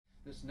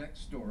This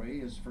next story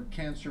is for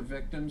cancer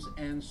victims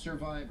and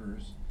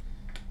survivors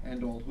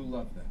and all who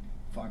love them.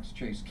 Fox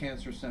Chase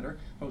Cancer Center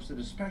hosted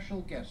a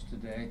special guest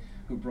today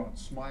who brought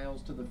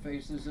smiles to the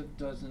faces of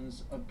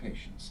dozens of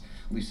patients.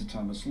 Lisa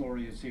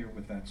Thomas-Laurie is here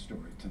with that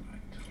story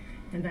tonight.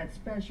 And that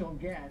special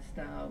guest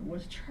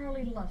was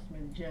Charlie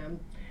Lustman, Jim,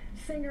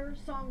 singer,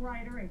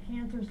 songwriter, and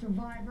cancer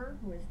survivor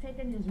who has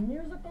taken his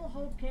musical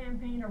hope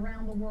campaign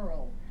around the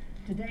world.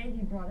 Today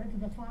he brought it to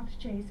the Fox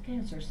Chase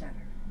Cancer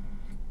Center.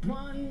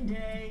 One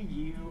day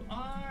you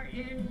are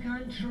in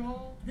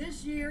control.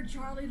 This year,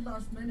 Charlie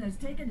Lustman has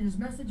taken his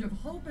message of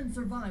hope and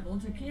survival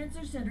to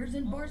cancer centers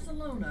in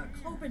Barcelona,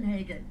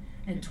 Copenhagen,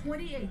 and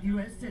 28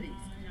 U.S. cities.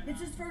 It's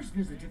his first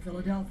visit to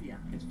Philadelphia.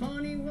 It's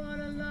funny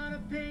what a lot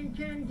of pain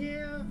can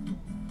give.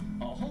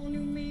 A whole new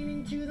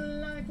meaning to the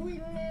life we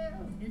live.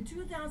 In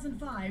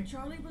 2005,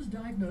 Charlie was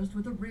diagnosed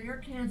with a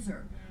rare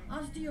cancer,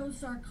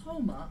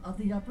 osteosarcoma of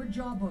the upper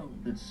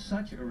jawbone. It's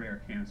such a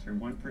rare cancer.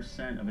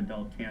 1% of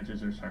adult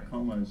cancers are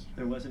sarcomas.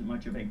 There wasn't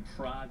much of a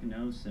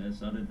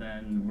prognosis other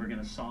than we're going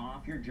to saw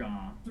off your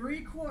jaw.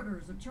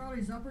 3/4 of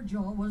Charlie's upper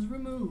jaw was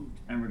removed.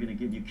 And we're going to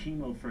give you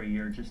chemo for a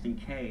year just in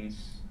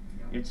case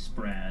it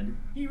spread.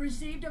 He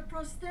received a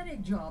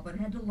prosthetic jaw but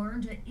had to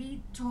learn to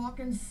eat, talk,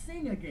 and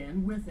sing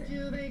again with it.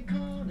 Till they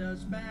called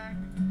us back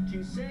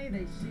to say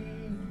they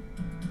see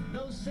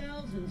those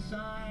cells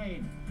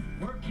inside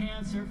were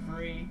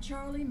cancer-free.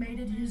 Charlie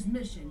made it his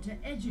mission to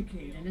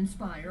educate and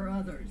inspire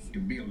others. To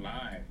be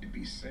alive, to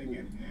be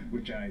singing,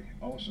 which I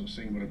also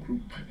sing with a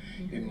group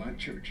in my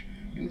church.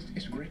 And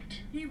it's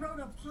great. He wrote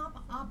a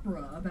pop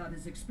opera about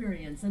his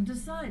experience and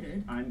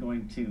decided, I'm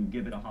going to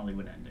give it a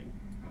Hollywood ending,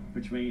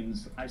 which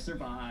means I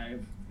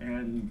survive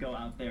and go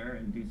out there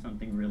and do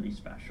something really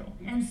special.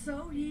 And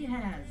so he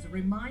has,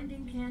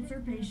 reminding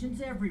cancer patients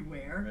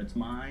everywhere. It's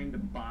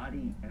mind,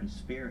 body, and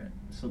spirit.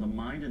 So the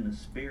mind and the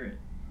spirit,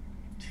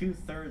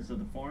 2/3 of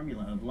the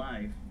formula of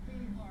life,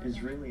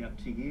 is really up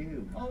to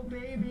you. Oh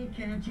baby,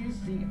 can't you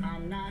see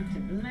I'm not to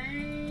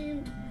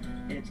blame?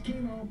 It's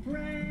chemo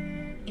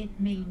brain. It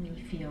made me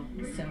feel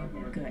so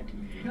good.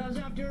 'Cause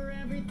after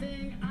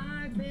everything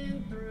I've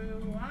been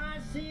through, I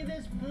see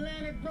this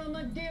planet from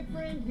a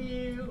different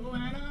view.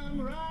 And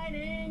I'm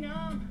riding,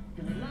 I'm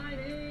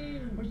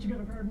gliding. Wish you could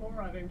have heard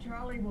more of him.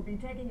 Charlie will be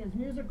taking his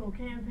musical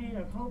campaign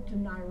of hope to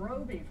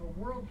Nairobi for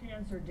World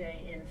Cancer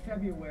Day in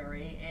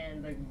February.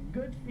 And the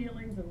good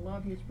feelings and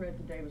love he spread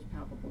today was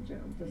palpable,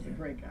 Jim. Just a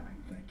great guy.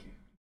 Thank you.